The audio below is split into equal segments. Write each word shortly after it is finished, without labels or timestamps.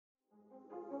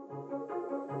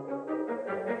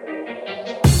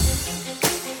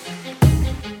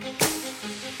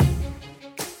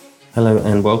Hello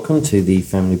and welcome to the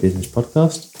Family Business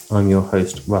Podcast. I'm your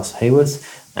host, Russ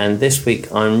Hayworth, and this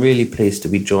week I'm really pleased to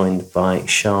be joined by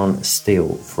Sian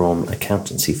Steele from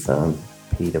accountancy firm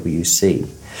PwC.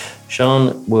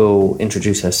 Sian will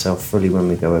introduce herself fully when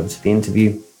we go over to the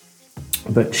interview,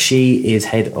 but she is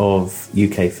head of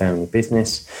UK Family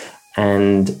Business,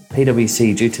 and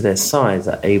PwC, due to their size,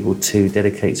 are able to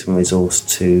dedicate some resource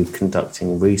to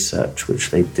conducting research,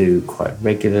 which they do quite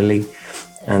regularly.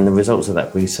 And the results of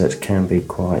that research can be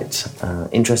quite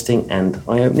interesting and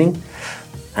eye-opening.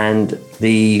 And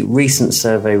the recent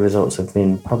survey results have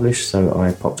been published, so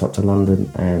I popped up to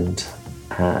London and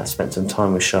spent some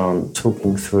time with Sian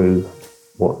talking through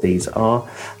what these are,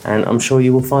 and I'm sure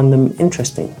you will find them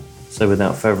interesting. So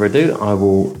without further ado, I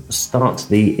will start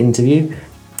the interview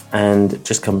and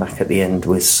just come back at the end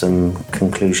with some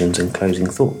conclusions and closing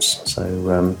thoughts.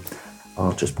 So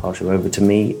I'll just pass you over to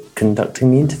me conducting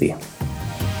the interview.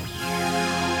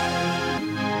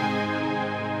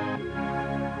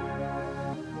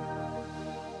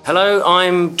 Hello,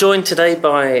 I'm joined today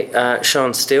by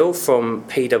Sian Steele from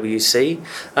PwC.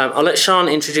 I'll let Sian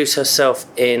introduce herself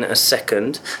in a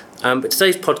second, but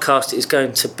today's podcast is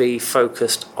going to be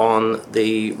focused on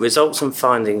the results and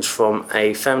findings from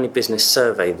a family business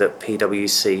survey that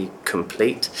PwC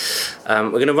complete. We're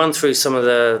going to run through some of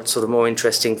the sort of more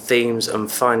interesting themes and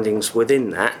findings within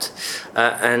that,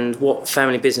 and what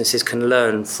family businesses can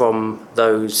learn from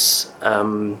those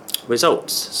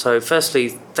results. So firstly,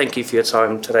 thank you for your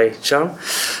time today, Sian.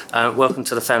 Welcome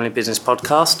to the Family Business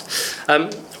Podcast.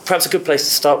 Perhaps a good place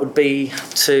to start would be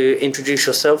to introduce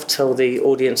yourself, tell the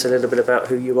audience a little bit about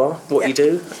who you are, what you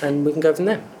do, and we can go from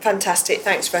there. Fantastic.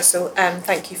 Thanks, Russell.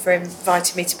 Thank you for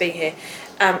inviting me to be here.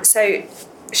 So,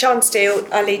 Sian Steele,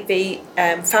 I lead the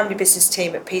family business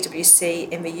team at PwC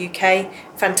in the UK.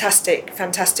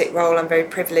 Fantastic role. I'm very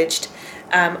privileged.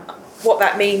 What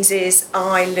that means is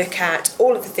I look at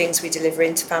all of the things we deliver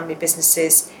into family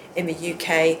businesses in the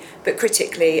UK, but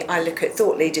critically I look at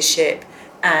thought leadership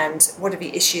and what are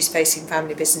the issues facing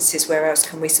family businesses, where else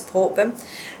can we support them.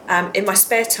 In my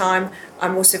spare time,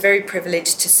 I'm also very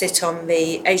privileged to sit on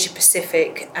the Asia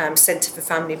Pacific Centre for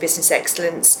Family Business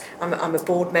Excellence. I'm a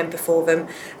board member for them.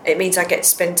 It means I get to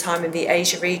spend time in the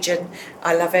Asia region.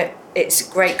 I love it. It's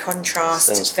a great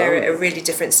contrast. They're at a really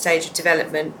different stage of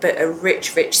development, but a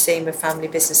rich theme of family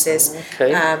businesses,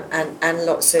 and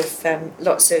lots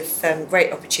of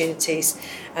great opportunities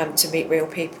to meet real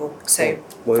people. So,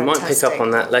 well, we might pick up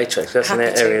on that later, because that's an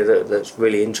area that's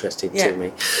really interesting to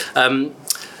me.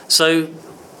 So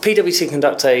PwC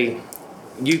conduct a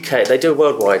UK, they do a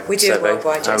worldwide survey. We do a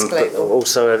worldwide, yes, global. But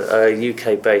also a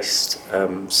UK-based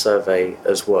survey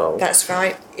as well. That's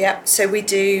right, yeah. So we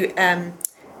do,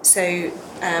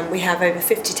 we have over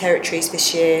 50 territories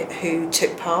this year who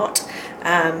took part,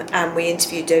 and we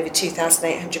interviewed over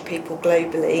 2,800 people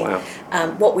globally.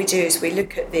 Wow. What we do is we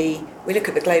look at the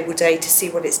global data, see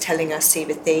what it's telling us, see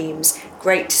the themes.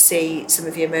 Great to see some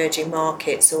of the emerging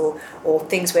markets or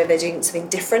things where they're doing something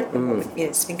different.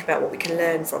 To think about what we can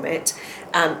learn from it.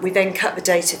 We then cut the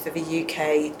data for the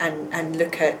UK and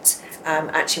look at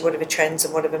actually what are the trends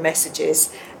and what are the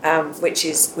messages, which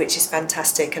is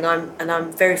fantastic. And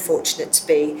I'm very fortunate to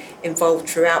be involved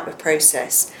throughout the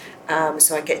process.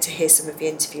 So I get to hear some of the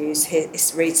interviews,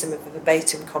 read some of the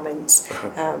verbatim comments.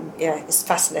 It's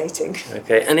fascinating.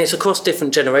 Okay, and it's across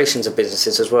different generations of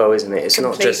businesses as well, isn't it? It's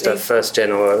Completely. Not just a first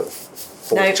gen or a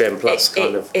fourth gen plus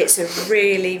kind of. It's a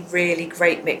really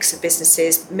great mix of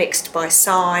businesses, mixed by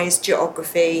size,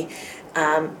 geography,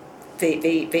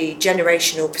 the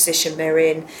generational position they're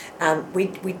in.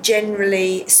 We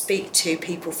generally speak to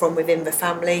people from within the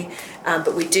family,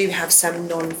 but we do have some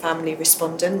non-family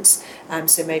respondents.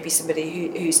 So maybe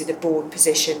somebody who's in a board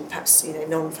position, perhaps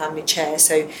non-family chair.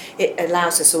 So it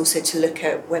allows us also to look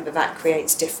at whether that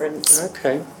creates difference.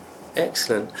 Okay,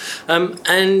 excellent.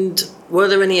 And were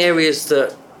there any areas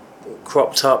that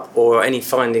cropped up, or any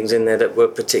findings in there that were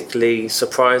particularly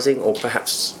surprising, or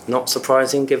perhaps not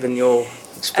surprising given your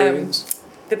experience?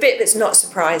 The bit that's not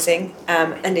surprising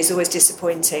and is always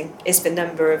disappointing is the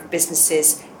number of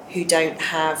businesses who don't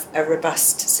have a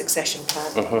robust succession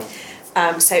plan.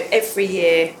 So every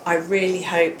year I really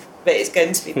hope that it's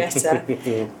going to be better.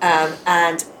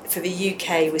 And for the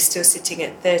UK, we're still sitting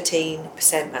at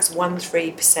 13%. That's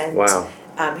 13%. Wow.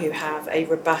 Who have a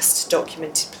robust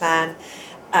documented plan.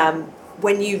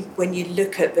 When you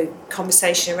look at the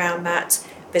conversation around that,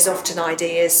 there's often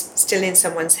ideas still in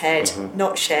someone's head,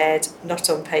 not shared, not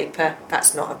on paper.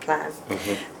 That's not a plan.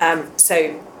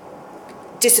 So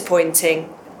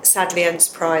disappointing, sadly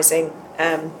unsurprising.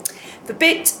 The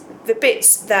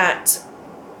bits that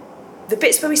the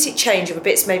bits where we see change are the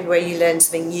bits maybe where you learn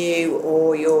something new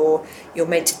or you're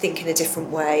made to think in a different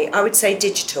way. I would say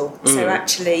digital. So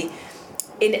actually,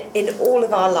 in all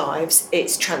of our lives,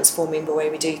 it's transforming the way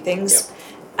we do things.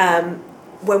 Yep.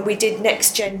 When we did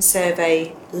Next Gen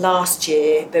survey last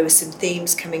year, there were some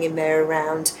themes coming in there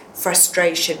around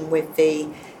frustration with the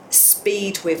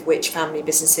speed with which family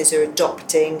businesses are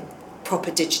adopting proper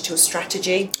digital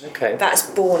strategy. Okay. That's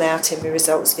borne out in the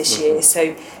results this year.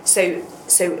 So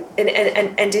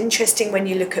interesting when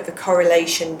you look at the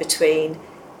correlation between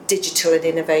digital and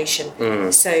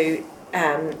innovation. So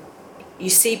you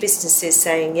see businesses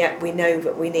saying, yeah, we know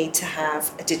that we need to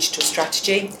have a digital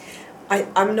strategy.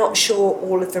 I'm not sure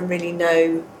all of them really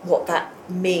know what that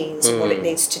means and what it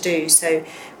needs to do. So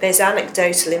there's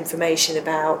anecdotal information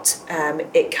about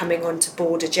it coming onto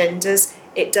board agendas.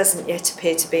 It doesn't yet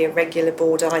appear to be a regular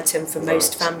board item for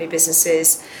most family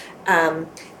businesses, and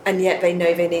yet they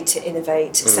know they need to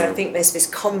innovate. So I think there's this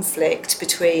conflict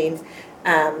between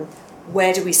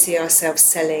where do we see ourselves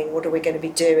selling, what are we going to be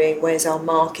doing, where's our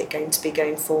market going to be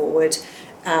going forward,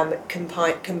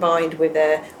 combined with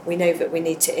we know that we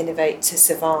need to innovate to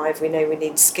survive, we know we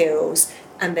need skills,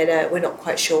 and then we're not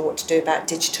quite sure what to do about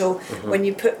digital. When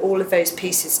you put all of those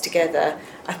pieces together,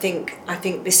 I think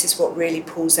this is what really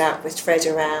pulls out the thread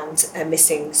around a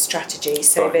missing strategy.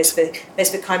 So there's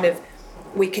the kind of,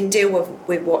 we can deal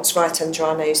with what's right under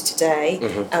our nose today,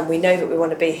 and we know that we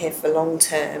want to be here for the long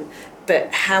term,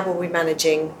 but how are we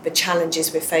managing the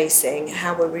challenges we're facing?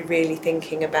 How are we really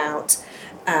thinking about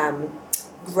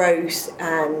growth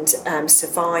and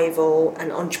survival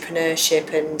and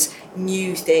entrepreneurship and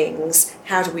new things?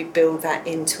 How do we build that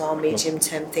into our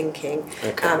medium-term thinking?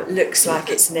 Looks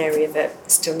like it's an area that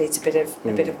still needs a bit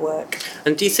of work.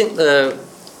 And do you think the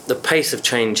pace of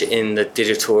change in the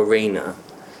digital arena,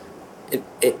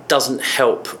 it doesn't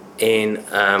help in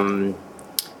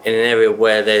an area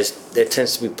where there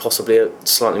tends to be possibly a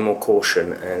slightly more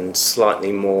caution and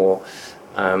slightly more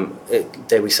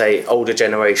dare we say, older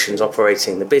generations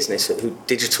operating the business, who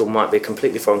digital might be a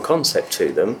completely foreign concept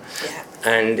to them,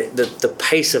 and the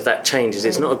pace of that change is,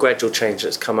 it's not a gradual change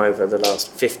that's come over the last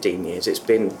 15 years. It's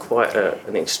been quite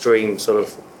an extreme sort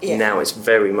of. Now it's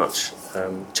very much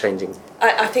changing.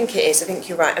 I think it is. I think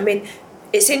you're right. I mean,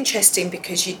 it's interesting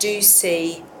because you do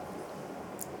see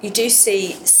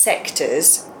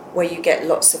sectors where you get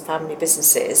lots of family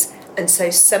businesses. And so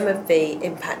some of the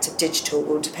impact of digital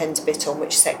will depend a bit on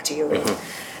which sector you're in.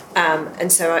 And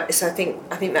so I think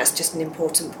that's just an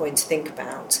important point to think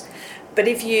about. But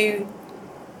if you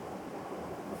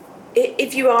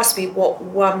ask me what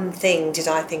one thing did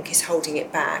I think is holding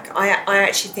it back, I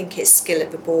actually think it's skill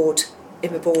at the board,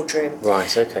 in the boardroom.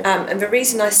 Right, okay. And the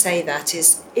reason I say that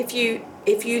is if you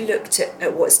looked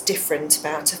at what's different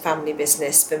about a family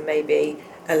business than maybe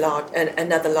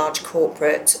another large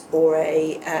corporate or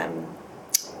a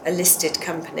listed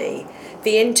company,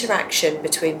 the interaction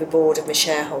between the board and the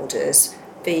shareholders,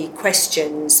 the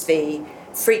questions, the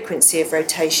frequency of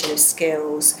rotation of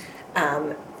skills,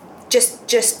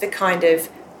 just the kind of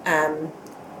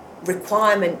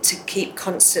requirement to keep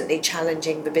constantly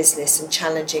challenging the business and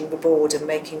challenging the board and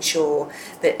making sure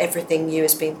that everything new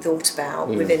has been thought about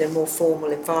within a more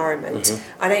formal environment.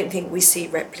 I don't think we see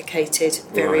replicated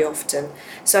very often.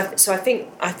 So I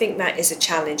think that is a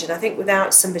challenge, and I think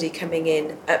without somebody coming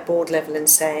in at board level and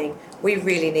saying we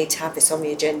really need to have this on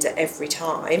the agenda every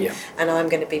time, and I'm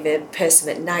going to be the person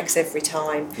that nags every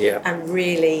time, and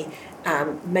really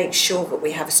make sure that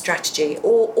we have a strategy,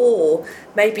 or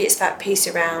maybe it's that piece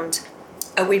around,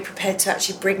 are we prepared to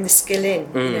actually bring the skill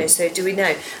in? You know, so do we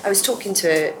know? I was talking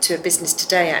to a business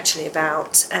today actually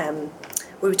about,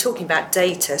 we were talking about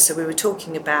data, so we were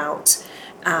talking about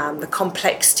the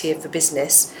complexity of the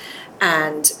business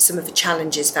and some of the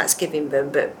challenges that's giving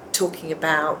them, but talking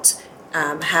about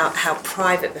how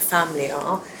private the family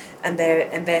are, and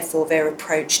therefore their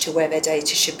approach to where their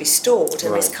data should be stored,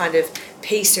 and this kind of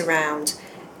piece around,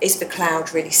 is the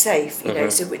cloud really safe? You know,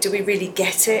 so do we really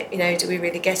get it? You know, do we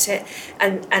really get it?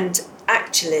 And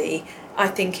actually, I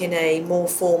think in a more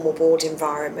formal board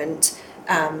environment,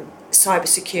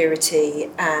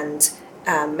 cybersecurity and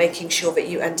making sure that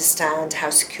you understand how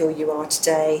secure you are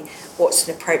today, what's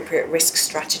an appropriate risk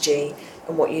strategy,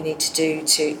 and what you need to do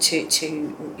to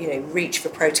reach the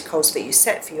protocols that you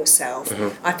set for yourself.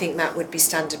 I think that would be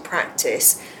standard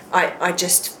practice.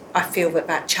 I feel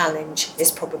that challenge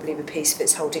is probably the piece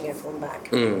that's holding everyone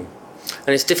back. And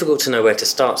it's difficult to know where to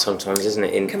start sometimes, isn't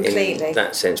it? Completely. In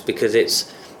that sense, because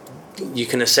you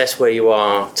can assess where you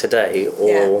are today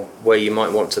or where you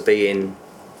might want to be in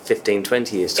 15,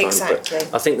 20 years' time. Exactly.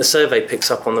 But I think the survey picks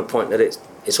up on the point that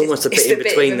It's almost a bit in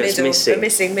between that's missing. The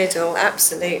missing middle,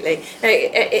 absolutely. No,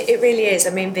 it really is. I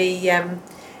mean, the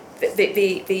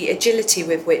agility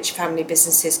with which family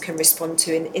businesses can respond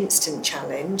to an instant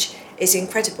challenge is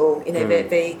incredible. You know,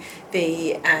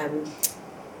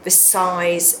 the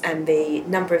size and the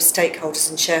number of stakeholders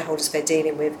and shareholders they're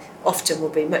dealing with often will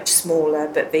be much smaller,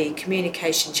 but the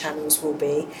communication channels will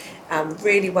be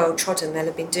really well trodden. They'll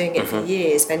have been doing it for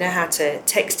years. They know how to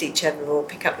text each other or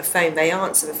pick up the phone. They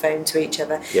answer the phone to each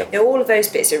other. Yep. You know, all of those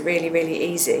bits are really, really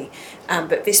easy.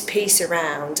 But this piece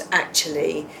around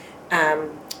actually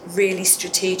really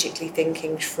strategically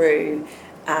thinking through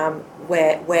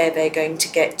where they're going to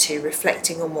get to,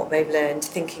 reflecting on what they've learned,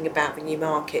 thinking about the new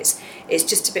markets, is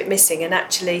just a bit missing. And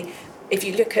actually, if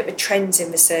you look at the trends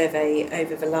in the survey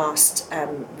over the last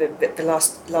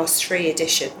three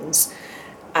editions,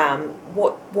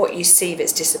 what you see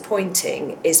that's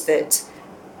disappointing is that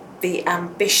the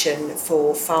ambition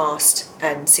for fast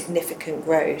and significant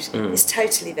growth is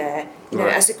totally there. You know,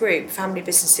 as a group, family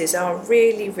businesses are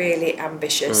really, really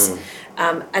ambitious.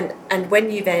 And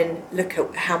when you then look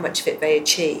at how much of it they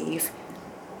achieve,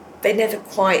 they never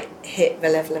quite hit the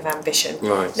level of ambition.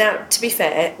 Right. Now, to be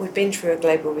fair, we've been through a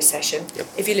global recession. Yep.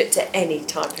 If you looked at any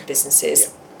type of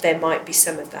businesses, there might be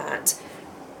some of that.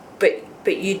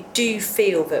 But you do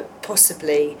feel that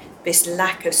possibly this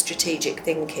lack of strategic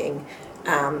thinking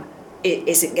it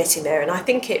isn't getting there, and I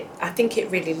think it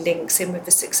really links in with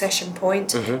the succession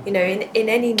point. You know, in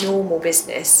any normal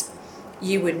business,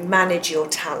 you would manage your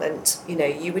talent. You know,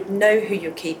 you would know who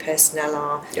your key personnel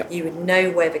are. Yep. You would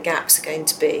know where the gaps are going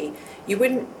to be. You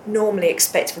wouldn't normally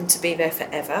expect them to be there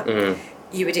forever.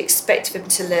 You would expect them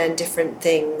to learn different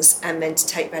things and then to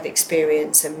take that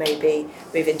experience and maybe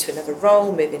move into another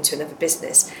role, move into another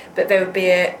business. But there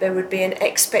would be an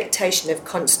expectation of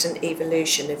constant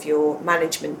evolution of your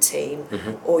management team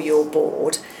or your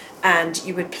board, and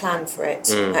you would plan for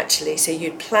it actually. So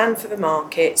you'd plan for the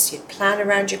markets, you'd plan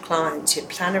around your clients, you'd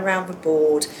plan around the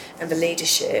board and the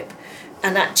leadership,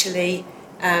 and actually,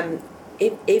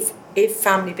 if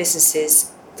family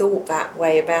businesses thought that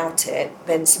way about it,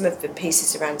 then some of the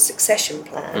pieces around succession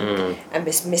plan and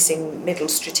this missing middle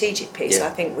strategic piece, I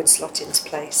think, would slot into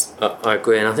place. I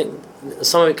agree, and I think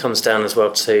some of it comes down as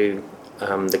well to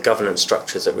the governance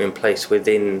structures that were in place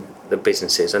within the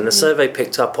businesses, and the survey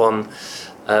picked up on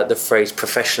the phrase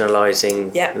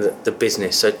professionalising the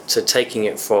business, so taking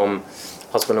it from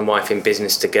husband and wife in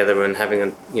business together and having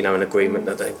an agreement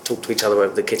that they talk to each other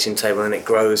over the kitchen table, and it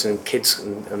grows, and kids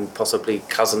and possibly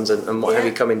cousins and what have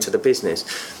you come into the business,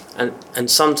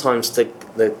 and sometimes the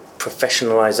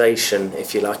professionalisation,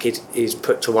 if you like, is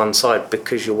put to one side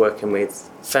because you're working with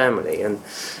family. And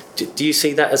do you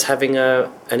see that as having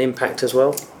an impact as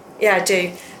well? Yeah, I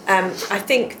do. I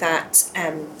think that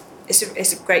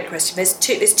it's a great question.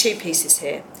 There's two pieces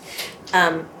here.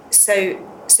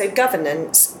 So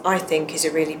governance, I think, is a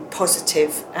really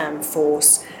positive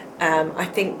force. I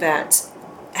think that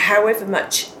however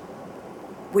much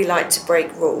we like to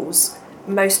break rules,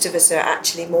 most of us are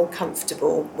actually more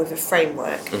comfortable with a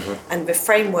framework, and the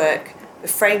framework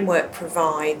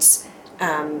provides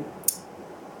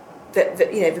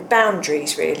the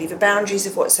boundaries, really, the boundaries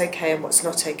of what's okay and what's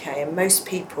not okay. And most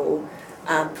people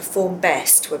perform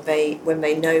best when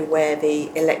they know where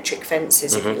the electric fence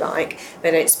is, if you like.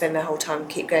 They don't spend their whole time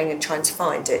keep going and trying to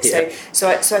find it. So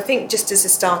I think just as a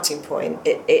starting point,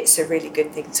 it's a really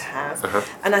good thing to have.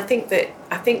 And I think that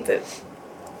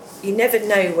you never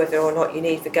know whether or not you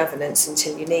need the governance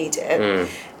until you need it.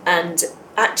 And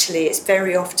actually, it's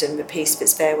very often the piece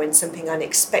that's there when something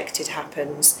unexpected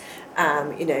happens.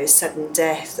 Sudden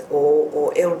death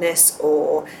or illness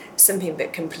or something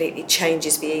that completely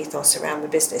changes the ethos around the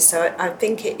business. So I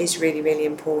think it is really, really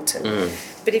important.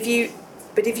 But if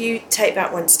you take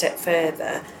that one step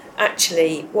further,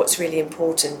 actually, what's really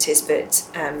important is that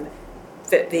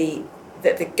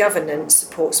the governance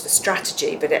supports the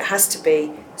strategy, but it has to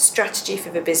be strategy for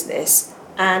the business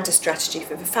and a strategy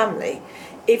for the family.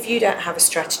 If you don't have a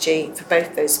strategy for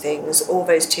both those things, or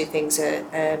those two things are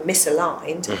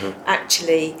misaligned,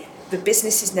 actually the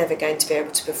business is never going to be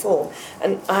able to perform.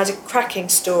 And I had a cracking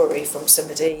story from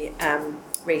somebody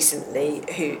recently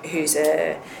who's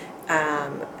a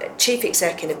chief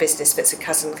exec in a business that's a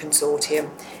cousin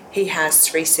consortium. He has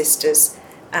 3 sisters.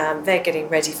 They're getting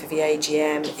ready for the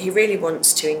AGM. He really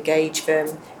wants to engage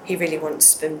them. He really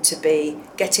wants them to be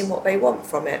getting what they want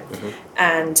from it.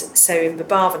 And so in the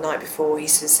bar the night before, he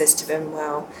sort of says to them,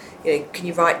 well, can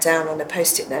you write down on a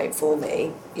post-it note for me,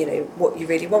 what you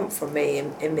really want from me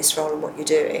in this role and what you're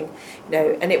doing,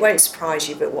 and it won't surprise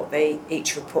you, but what they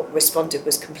each responded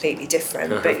was completely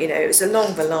different. But, it was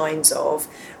along the lines of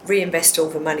reinvest all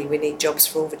the money, we need jobs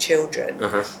for all the children.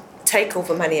 Take all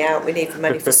the money out, we need the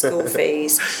money for school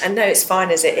fees, and no, it's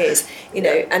fine as it is,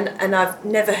 and I've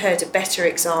never heard a better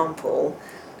example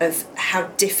of how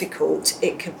difficult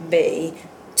it can be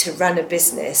to run a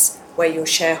business where your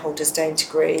shareholders don't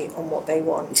agree on what they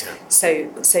want. So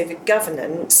the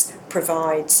governance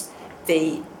provides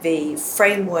the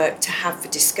framework to have the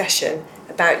discussion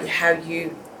about how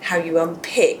you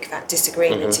unpick that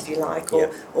disagreement, if you like,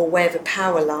 or where the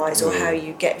power lies, or how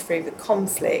you get through the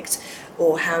conflict,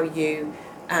 or how you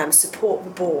support the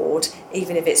board,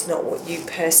 even if it's not what you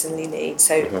personally need.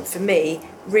 So for me,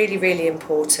 really, really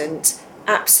important.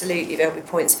 Absolutely, there'll be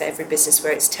points for every business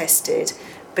where it's tested,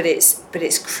 but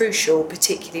it's crucial,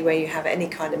 particularly where you have any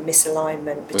kind of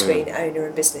misalignment between owner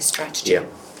and business strategy. Yeah,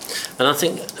 and I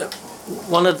think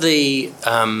one of the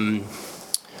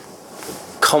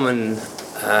common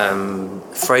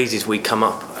phrases we come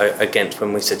up against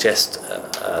when we suggest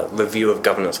a review of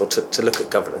governance, or to look at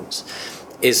governance,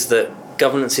 is that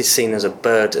governance is seen as a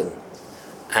burden,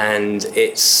 and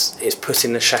it's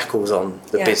putting the shackles on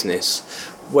the business.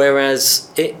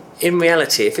 Whereas in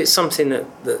reality, if it's something that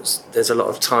there's a lot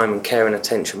of time and care and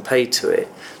attention paid to it,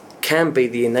 can be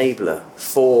the enabler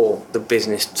for the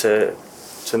business to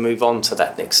move on to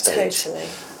that next stage. Totally.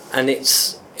 And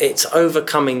it's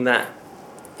overcoming that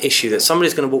issue that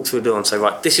somebody's going to walk through a door and say,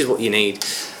 right, this is what you need,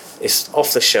 it's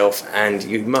off the shelf, and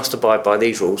you must abide by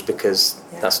these rules because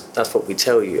that's what we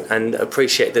tell you, and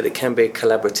appreciate that it can be a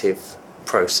collaborative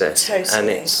process.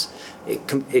 Totally.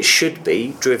 And it should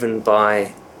be driven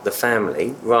by the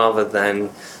family rather than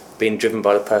being driven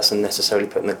by the person necessarily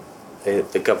putting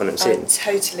the governance in. I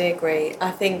totally agree.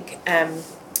 I think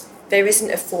there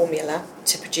isn't a formula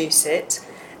to produce it,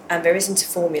 and there isn't a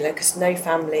formula because no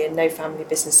family and no family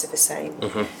business are the same.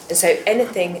 And so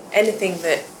anything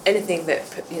that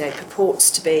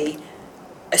purports to be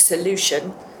a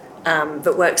solution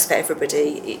that works for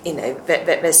everybody,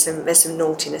 there's some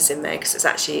naughtiness in there because it's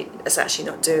actually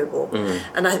not doable.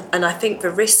 And I think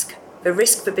the risk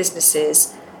for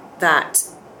businesses that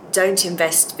don't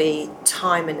invest the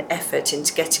time and effort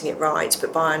into getting it right,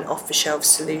 but buy an off-the-shelf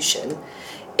solution,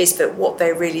 is that what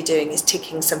they're really doing is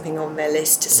ticking something on their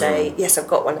list to say, yes, I've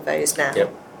got one of those now.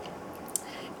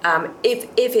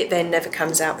 If it then never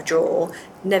comes out the drawer,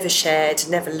 never shared,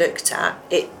 never looked at,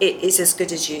 it is as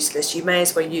good as useless. You may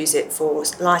as well use it for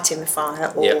lighting the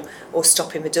fire or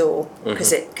stopping the door,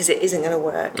 because it isn't going to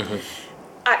work.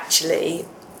 Actually,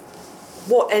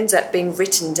 what ends up being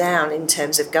written down in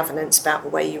terms of governance about the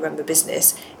way you run the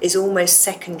business is almost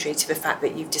secondary to the fact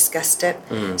that you've discussed it.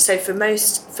 So for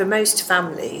most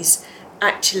families,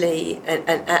 actually,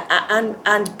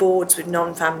 and boards with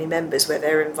non-family members where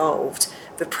they're involved,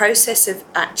 the process of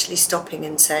actually stopping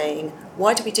and saying,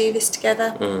 why do we do this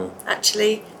together?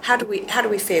 Actually, how do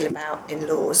we feel about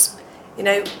in-laws?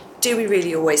 Do we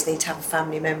really always need to have a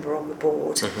family member on the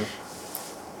board?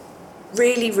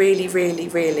 Really, really, really,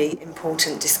 really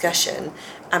important discussion,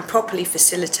 and properly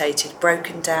facilitated,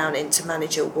 broken down into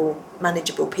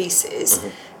manageable pieces.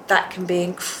 That can be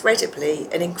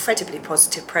an incredibly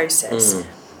positive process.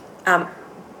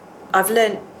 I've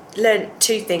learned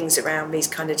two things around these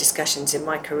kind of discussions in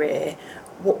my career.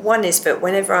 One is that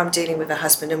whenever I'm dealing with a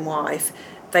husband and wife,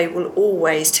 they will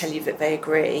always tell you that they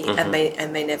agree, and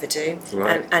they never do.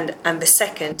 Right. And the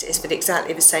second is that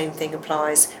exactly the same thing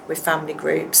applies with family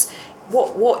groups.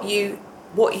 What you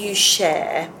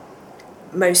share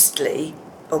mostly,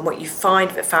 and what you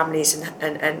find that families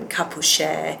and couples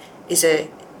share is a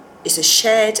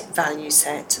shared value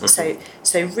set.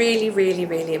 So really, really,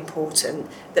 really important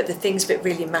that the things that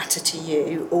really matter to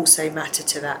you also matter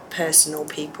to that person or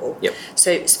people.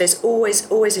 So there's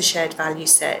always a shared value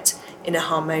set in a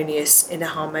harmonious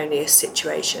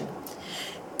situation.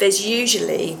 There's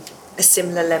usually a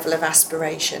similar level of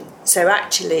aspiration. So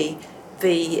actually,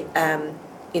 the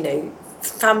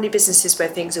family businesses where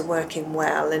things are working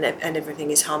well and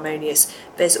everything is harmonious,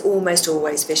 there's almost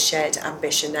always this shared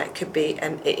ambition that could be,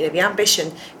 and the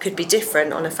ambition could be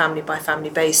different on a family by family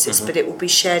basis, but it will be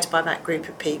shared by that group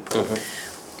of people.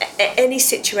 any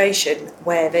situation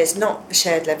where there's not a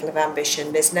shared level of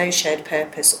ambition, there's no shared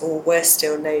purpose, or worse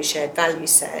still, no shared value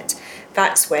set,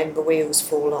 that's when the wheels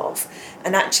fall off.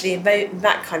 And actually, in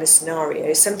that kind of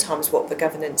scenario, sometimes what the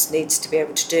governance needs to be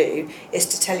able to do is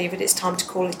to tell you that it's time to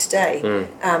call it a day.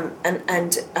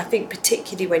 And I think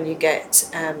particularly when you get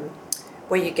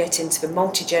where you get into the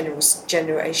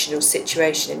multi-generational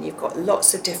situation and you've got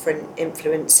lots of different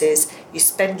influences, you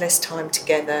spend less time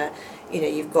together,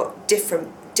 you've got different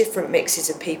mixes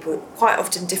of people, quite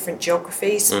often different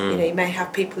geographies. You may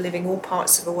have people living all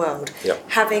parts of the world.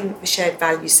 Having the shared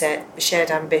value set, the shared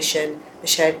ambition, the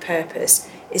shared purpose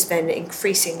is then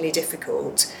increasingly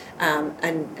difficult,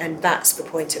 and that's the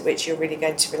point at which you're really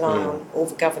going to rely on all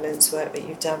the governance work that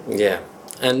you've done.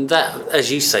 And that,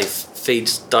 as you say,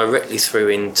 feeds directly through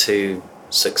into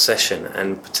succession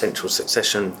and potential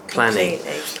succession planning.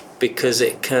 Completely. Because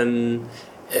it can,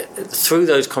 through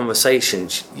those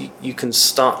conversations, you can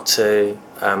start to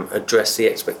address the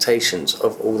expectations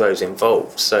of all those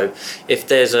involved. So if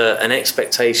there's an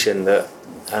expectation that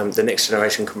the next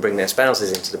generation can bring their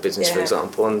spouses into the business, for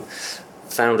example, and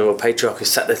founder or patriarch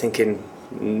is sat there thinking,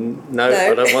 no,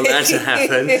 I don't want that to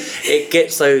happen. It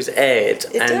gets those aired.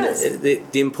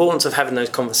 The importance of having those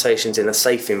conversations in a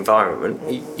safe environment,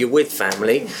 you're with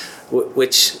family,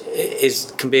 which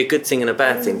can be a good thing and a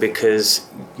bad thing, because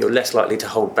you're less likely to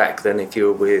hold back than if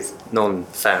you're with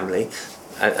non-family,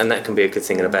 and that can be a good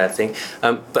thing and a bad thing.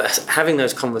 But having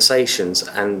those conversations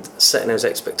and setting those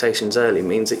expectations early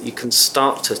means that you can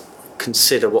start to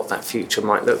consider what that future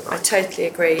might look like. I totally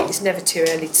agree. It's never too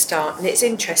early to start, and it's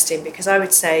interesting because I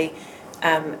would say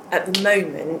at the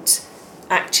moment,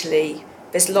 actually,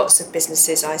 there's lots of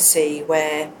businesses I see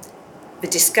where the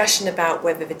discussion about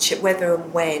whether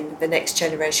and when the next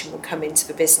generation will come into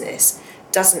the business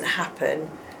doesn't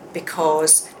happen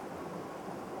because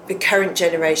the current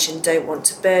generation don't want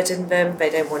to burden them, they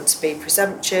don't want to be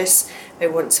presumptuous, they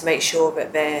want to make sure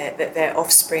that their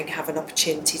offspring have an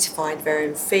opportunity to find their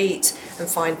own feet and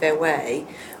find their way.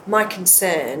 My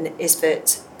concern is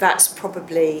that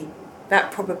probably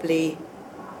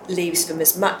leaves them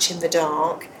as much in the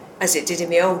dark as it did in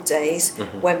the old days,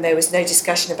 when there was no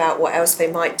discussion about what else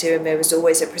they might do, and there was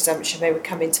always a presumption they would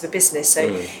come into the business. So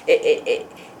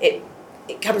it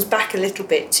comes back a little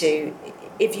bit to,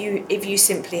 if you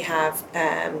simply have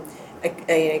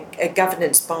a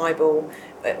governance Bible,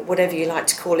 whatever you like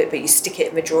to call it, but you stick it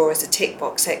in the drawer as a tick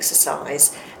box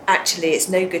exercise, actually it's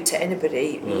no good to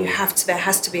anybody. There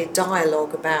has to be a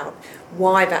dialogue about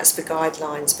why that's the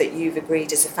guidelines that you've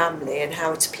agreed as a family and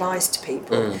how it applies to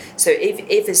people. So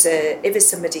if there's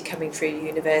somebody coming through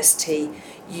university,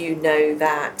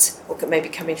 that, or maybe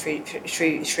coming through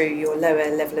your lower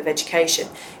level of education,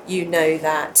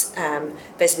 that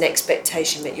there's an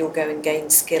expectation that you'll go and gain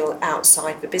skill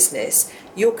outside the business.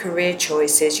 Your career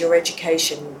choices, your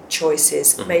education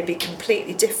choices may be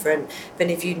completely different than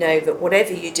if you know that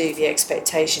whatever you do, the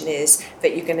expectation is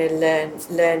that you're going to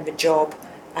learn the job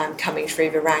coming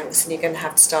through the ranks, and you're going to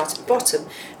have to start at the bottom.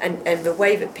 And the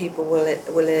way that people will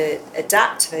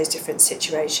adapt to those different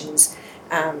situations,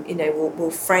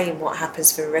 will frame what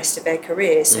happens for the rest of their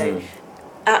career. So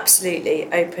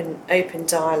absolutely open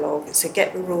dialogue. So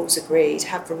get the rules agreed,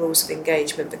 have the rules of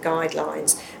engagement, the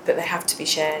guidelines, but they have to be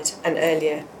shared, and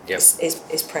earlier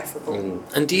is preferable.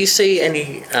 And do you see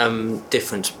any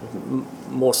difference,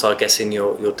 more so I guess in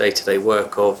your day-to-day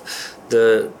work, of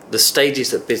the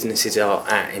stages that businesses are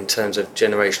at in terms of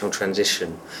generational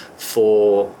transition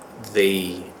for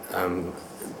the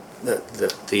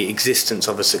existence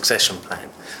of a succession plan?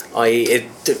 I.e.,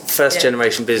 first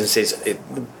generation businesses, it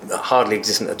hardly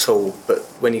existent at all, but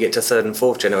when you get to third and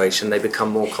fourth generation, they become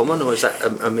more common, or is that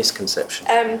a misconception?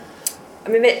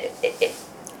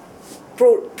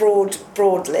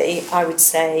 Broadly, I would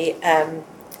say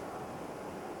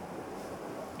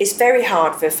it's very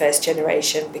hard for a first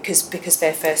generation because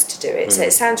they're first to do it. So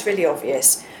it sounds really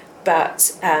obvious,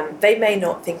 but they may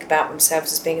not think about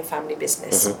themselves as being a family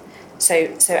business. So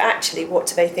actually, what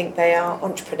do they think they are?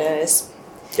 Entrepreneurs.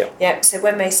 So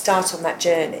when they start on that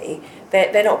journey,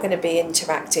 they're not going to be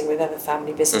interacting with other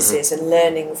family businesses and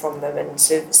learning from them and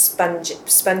sort of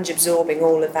sponge absorbing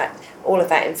all of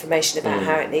that information about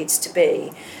how it needs to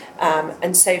be.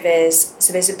 And so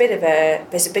there's a bit of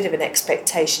an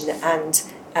expectation and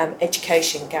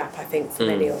education gap, I think, for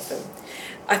many of them.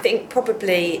 I think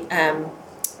probably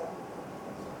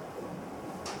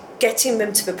getting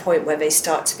them to the point where they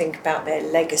start to think about their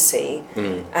legacy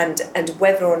and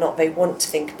whether or not they want to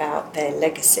think about their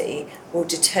legacy will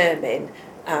determine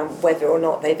whether or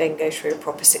not they then go through a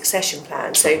proper succession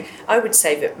plan. So I would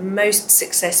say that most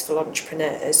successful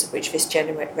entrepreneurs, which this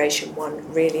generation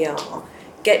one really are,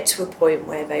 get to a point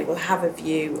where they will have a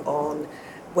view on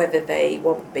whether they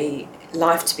want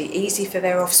life to be easy for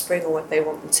their offspring, or whether they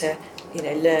want them to,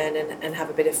 learn and have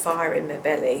a bit of fire in their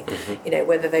belly.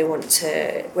 Whether they want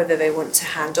to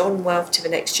hand on wealth to the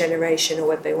next generation, or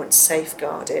whether they want to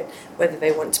safeguard it, whether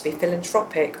they want to be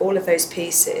philanthropic, all of those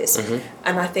pieces.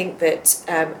 And I think that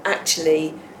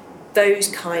actually those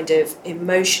kind of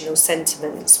emotional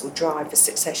sentiments will drive the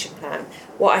succession plan.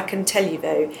 What I can tell you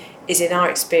though is, in our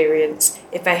experience,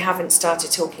 if they haven't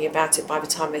started talking about it by the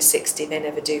time they're 60, they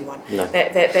never do one. No.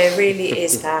 There really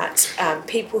is that.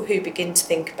 People who begin to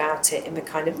think about it in the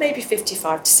kind of maybe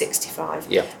 55 to 65,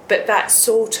 but that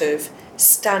sort of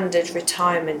standard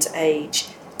retirement age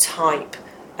type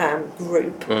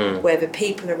group, where the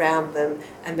people around them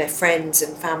and their friends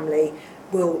and family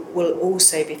will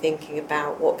also be thinking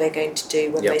about what they're going to do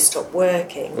when they stop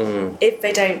working. If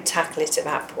they don't tackle it at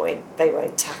that point, they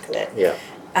won't tackle it.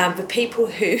 The people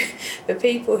who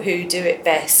do it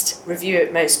best, review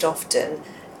it most often,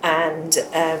 and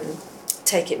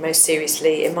take it most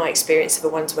seriously, in my experience, are the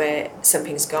ones where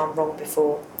something's gone wrong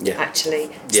before.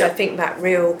 Actually, so I think that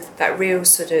real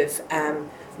sort of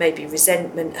maybe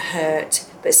resentment, hurt,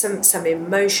 but some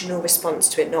emotional response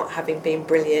to it not having been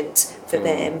brilliant for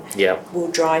them will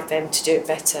drive them to do it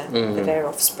better for their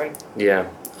offspring.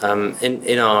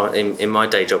 In my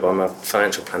day job, I'm a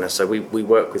financial planner, so we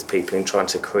work with people in trying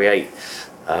to create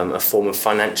a form of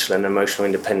financial and emotional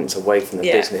independence away from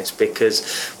the business, because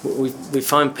we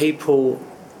find people,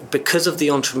 because of the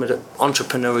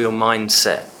entrepreneurial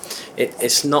mindset,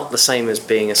 it's not the same as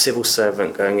being a civil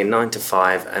servant going in 9 to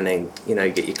 5 and then you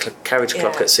get your carriage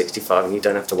clock at 65 and you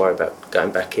don't have to worry about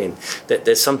going back in. That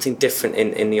there's something different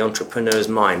in the entrepreneur's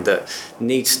mind that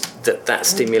needs that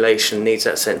stimulation, needs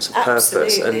that sense of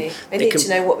purpose. And they need to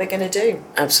know what they're going to do.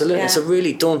 Absolutely. It's a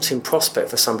really daunting prospect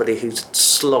for somebody who's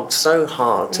slogged so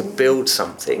hard to build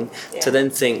something to then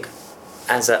think,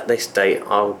 as at this date,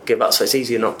 I'll give up. So it's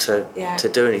easier not to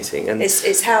do anything. And it's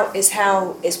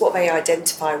what they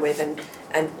identify with, and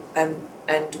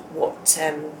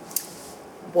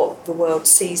what the world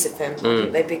sees of them.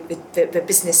 The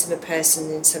business of a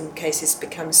person in some cases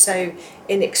becomes so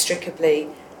inextricably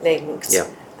linked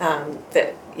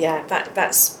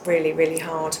that's really, really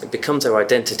hard. It becomes their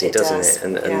identity, doesn't it?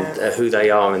 And who they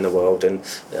are in the world, and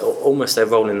almost their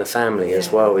role in the family as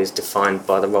well is defined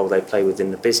by the role they play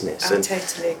within the business. I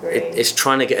totally agree. It's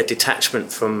trying to get a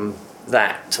detachment from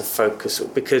that to focus,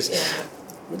 because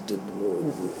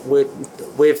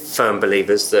we're firm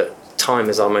believers that time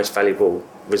is our most valuable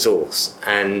resource,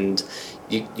 and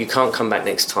you can't come back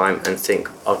next time and think,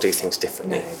 I'll do things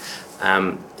differently.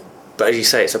 No. But as you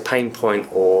say, it's a pain point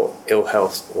or ill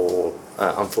health or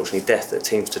unfortunately death that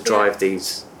seems to drive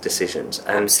these decisions.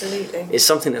 And absolutely. It's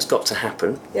something that's got to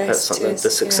happen. Yes, it is. The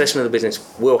succession of the business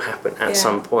will happen at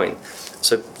some point.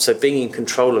 So being in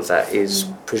control of that is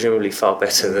presumably far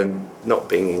better than not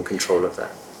being in control of that.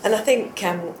 And I think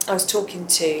I was talking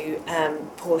to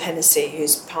Paul Hennessy,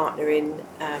 who's a partner in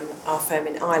our firm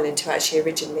in Ireland, who actually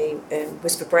originally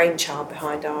was the brainchild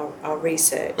behind our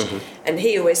research. And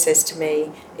he always says to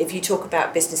me, if you talk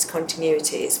about business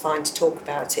continuity, it's fine to talk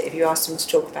about it. If you ask them to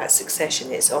talk about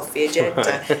succession, it's off the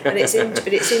agenda. But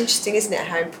it's interesting, isn't it,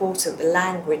 how important the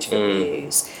language that we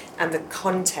use and the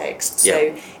context.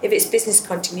 So if it's business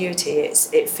continuity,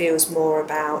 it feels more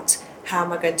about, how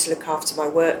am I going to look after my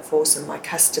workforce and my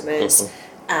customers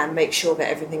and make sure that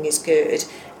everything is good?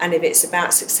 And if it's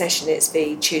about succession, it's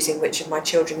choosing which of my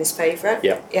children is favourite.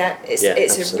 It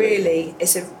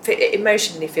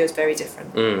emotionally feels very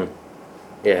different.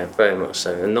 Yeah, very much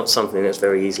so, and not something that's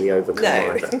very easily overcome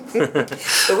either.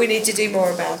 But we need to do more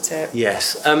about it.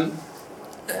 Yes.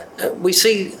 We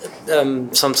see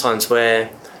sometimes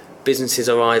where businesses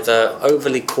are either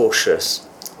overly cautious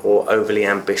or overly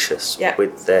ambitious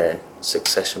with their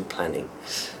succession planning.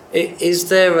 Is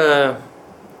there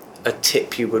a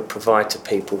tip you would provide to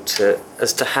people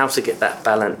as to how to get that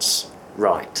balance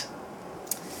right?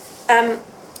 It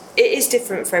is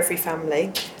different for every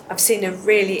family. I've seen a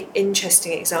really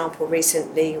interesting example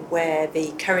recently where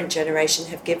the current generation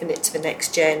have given it to the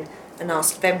next gen and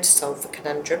asked them to solve the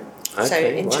conundrum.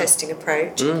 Interesting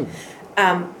approach.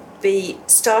 The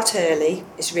start early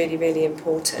is really, really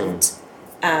important.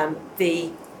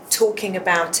 The talking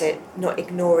about it, not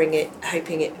ignoring it,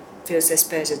 hoping it feels less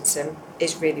burdensome,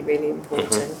 is really, really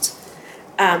important.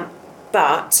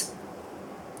 But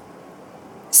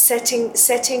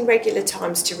setting regular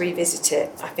times to revisit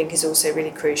it, I think, is also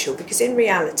really crucial, because in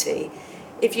reality,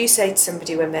 if you say to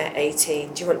somebody when they're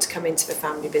 18, do you want to come into the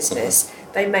family business,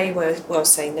 they may well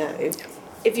say no.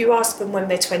 If you ask them when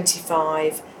they're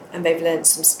 25, and they've learned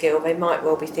some skill, they might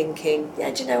well be thinking,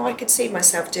 yeah, do you know, I could see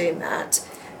myself doing that.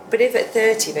 But if at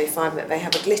 30 they find that they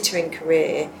have a glittering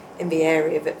career in the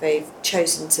area that they've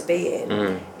chosen to be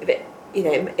in,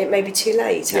 it may be too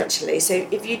late, actually. So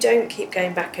if you don't keep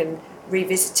going back and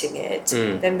revisiting it,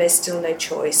 then there's still no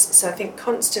choice. So I think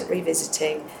constant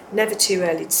revisiting, never too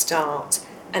early to start,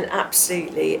 and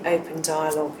absolutely open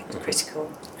dialogue is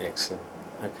critical. Excellent.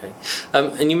 Okay.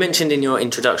 And you mentioned in your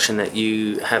introduction that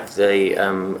you have the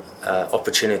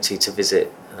opportunity to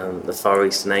visit the Far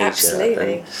East and Asia.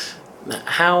 Absolutely. And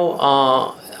how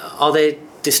are there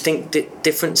distinct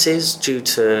differences due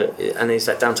to, and is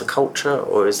that down to culture,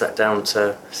 or is that down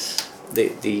to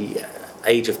the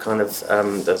age of kind of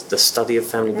the study of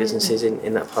family businesses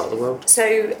in that part of the world?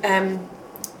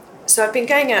 So I've been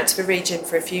going out to the region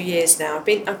for a few years now.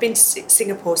 I've been to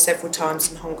Singapore several times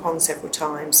and Hong Kong several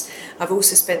times. I've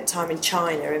also spent time in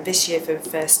China, and this year for the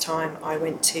first time I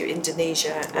went to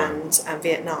Indonesia and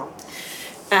Vietnam.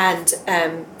 And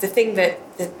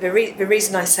the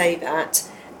reason I say that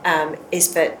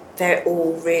is that they're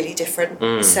all really different.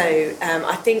 So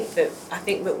I think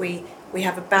that we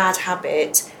have a bad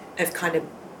habit of kind of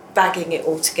bagging it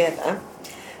all together.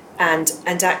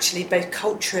 And actually, both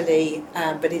culturally,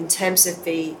 but in terms of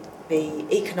the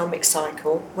economic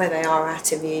cycle, where they are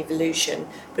at in the evolution,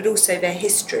 but also their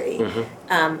history,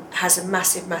 has a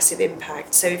massive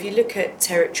impact. So if you look at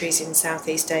territories in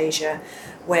Southeast Asia,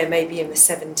 where maybe in the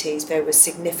 70s there was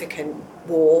significant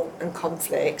war and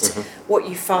conflict, what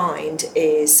you find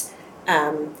is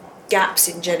gaps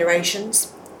in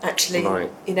generations. Actually,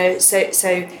 right.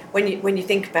 So when you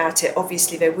think about it,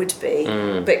 obviously there would be,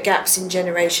 but gaps in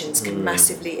generations can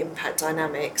massively impact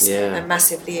dynamics and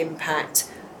massively impact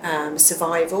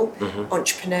survival.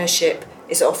 Entrepreneurship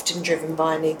is often driven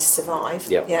by a need to survive.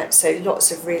 So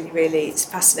lots of really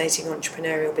fascinating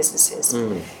entrepreneurial businesses.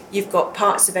 You've got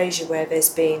parts of Asia where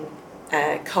there's been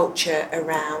culture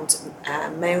around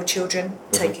male children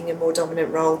taking a more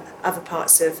dominant role. Other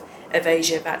parts of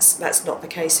Asia, that's not the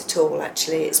case at all.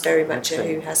 Actually, it's very much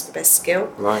who has the best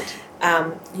skill. Right.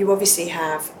 You obviously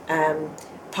have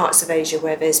parts of Asia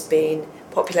where there's been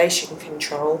population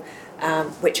control,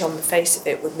 which on the face of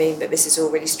it would mean that this is all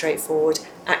really straightforward.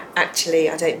 Actually,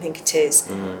 I don't think it is.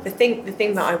 The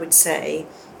thing that I would say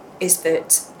is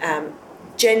that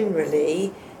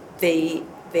generally the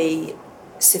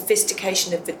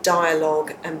sophistication of the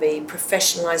dialogue and the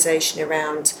professionalisation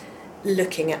around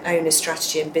looking at owner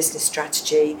strategy and business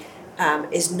strategy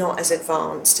is not as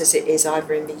advanced as it is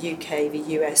either in the UK, the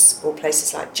US, or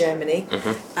places like Germany,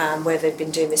 where they've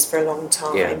been doing this for a long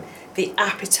time. The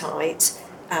appetite,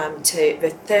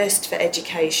 the thirst for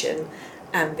education,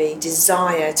 and the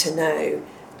desire to know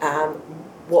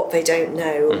what they don't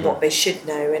know and what they should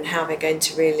know and how they're going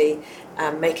to really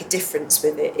make a difference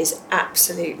with it is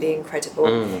absolutely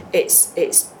incredible.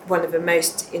 It's one of the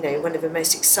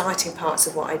most exciting parts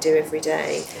of what I do every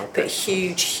day. But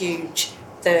huge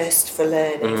thirst for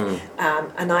learning,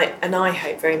 and I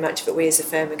hope very much that we as a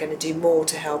firm are going to do more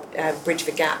to help bridge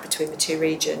the gap between the two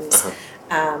regions.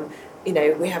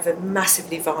 We have a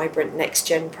massively vibrant Next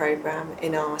Gen programme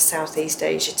in our Southeast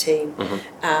Asia team.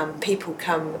 People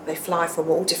they fly from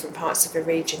all different parts of the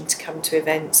region to come to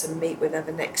events and meet with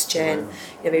other Next Gen.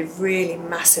 They really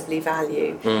massively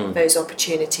value those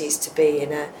opportunities to be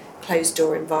in a closed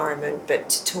door environment, but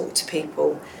to talk to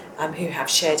people who have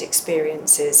shared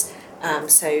experiences.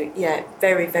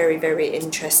 Very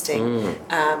interesting.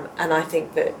 And I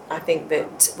think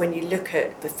that when you look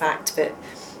at the fact that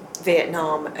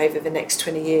Vietnam over the next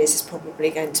 20 years is probably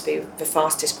going to be the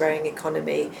fastest growing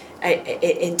economy.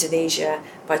 Indonesia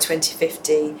by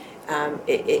 2050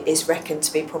 it is reckoned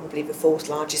to be probably the fourth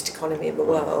largest economy in the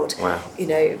world. Wow.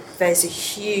 There's a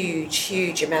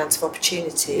huge amount of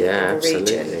opportunity in the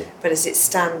region. But as it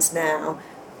stands now,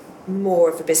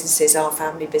 more of the businesses are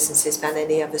family businesses than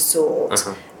any other sort,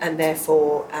 and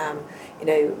therefore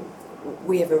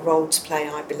we have a role to play,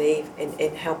 I believe,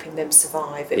 in helping them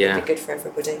survive. It would be good for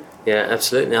everybody. Yeah,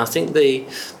 absolutely. I think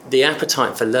the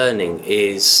appetite for learning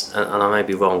is, and I may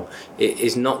be wrong, it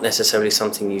is not necessarily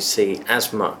something you see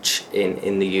as much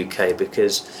in the UK,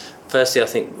 because firstly I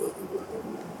think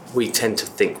we tend to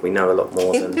think we know a lot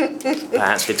more than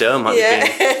perhaps we do. I might be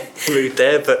being rude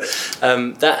there, but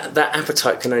that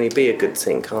appetite can only be a good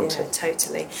thing, can't it? Yeah,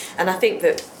 totally. And I think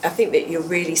that you're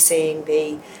really seeing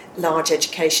the large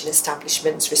education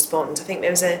establishments respond. I think there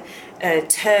was a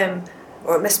term,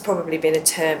 or it must probably been a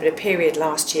term, but a period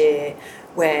last year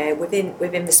where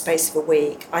within the space of a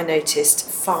week I noticed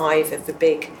 5 of the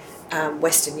big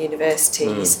Western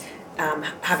universities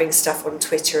having stuff on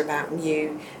Twitter about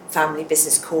new family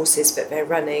business courses that they're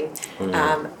running.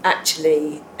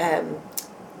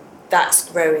 That's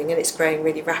growing, and it's growing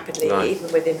really rapidly,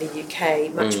 even within the UK,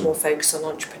 much more focus on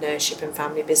entrepreneurship and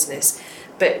family business.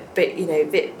 But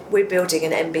we're building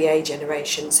an MBA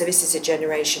generation, so this is a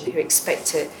generation who expect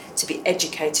to be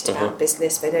educated about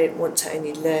business. They don't want to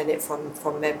only learn it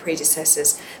from their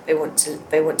predecessors. They want to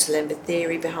learn the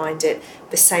theory behind it.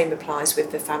 The same applies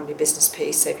with the family business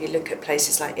piece. So if you look at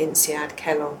places like INSEAD,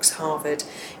 Kellogg's, Harvard,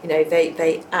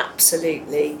 they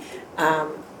absolutely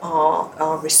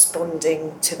are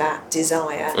responding to that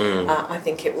desire. I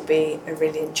think it will be a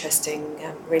really interesting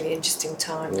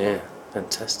time. Yeah,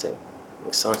 fantastic.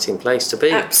 Exciting place to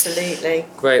be. Absolutely.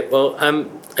 Great. Well,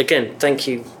 again, thank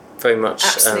you very much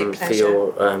for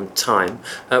your time.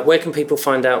 Where can people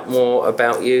find out more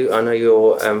about you? I know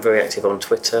you're very active on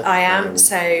Twitter. I am.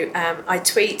 I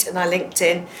tweet and I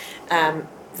LinkedIn.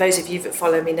 Those of you that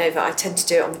follow me know that I tend to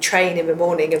do it on the train in the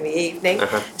morning and the evening.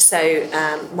 So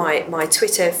my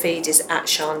Twitter feed is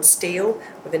 @ShawnSteele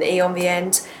with an E on the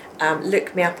end.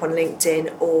 Look me up on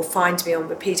LinkedIn or find me on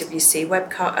the PwC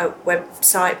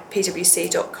website,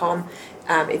 pwc.com.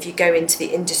 If you go into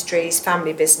the industries,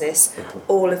 family business,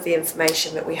 all of the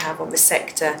information that we have on the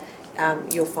sector,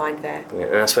 you'll find there. Yeah,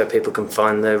 and that's where people can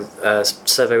find the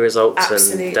survey results.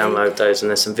 Absolutely. And download those, and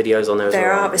there's some videos on there as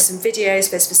well. There's some videos,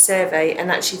 there's the survey,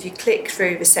 and actually if you click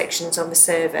through the sections on the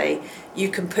survey, you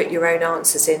can put your own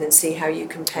answers in and see how you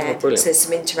compare. So there's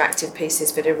some interactive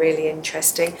pieces that are really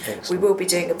interesting. Excellent. We will be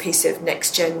doing a piece of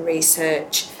next gen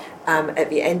research at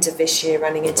the end of this year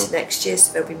running into next year,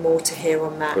 so there'll be more to hear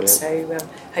on that. Brilliant. So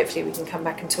hopefully we can come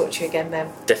back and talk to you again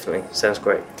then. Definitely, sounds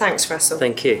great. Thanks, Russell.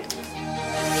 Thank you.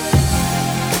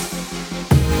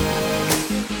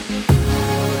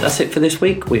 That's it for this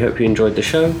week. We hope you enjoyed the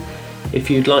show.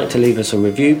 If you'd like to leave us a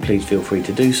review, please feel free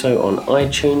to do so on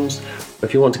iTunes. Or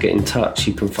if you want to get in touch,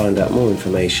 you can find out more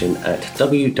information at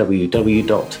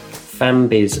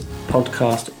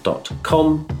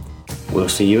www.fambizpodcast.com. We'll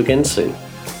see you again soon.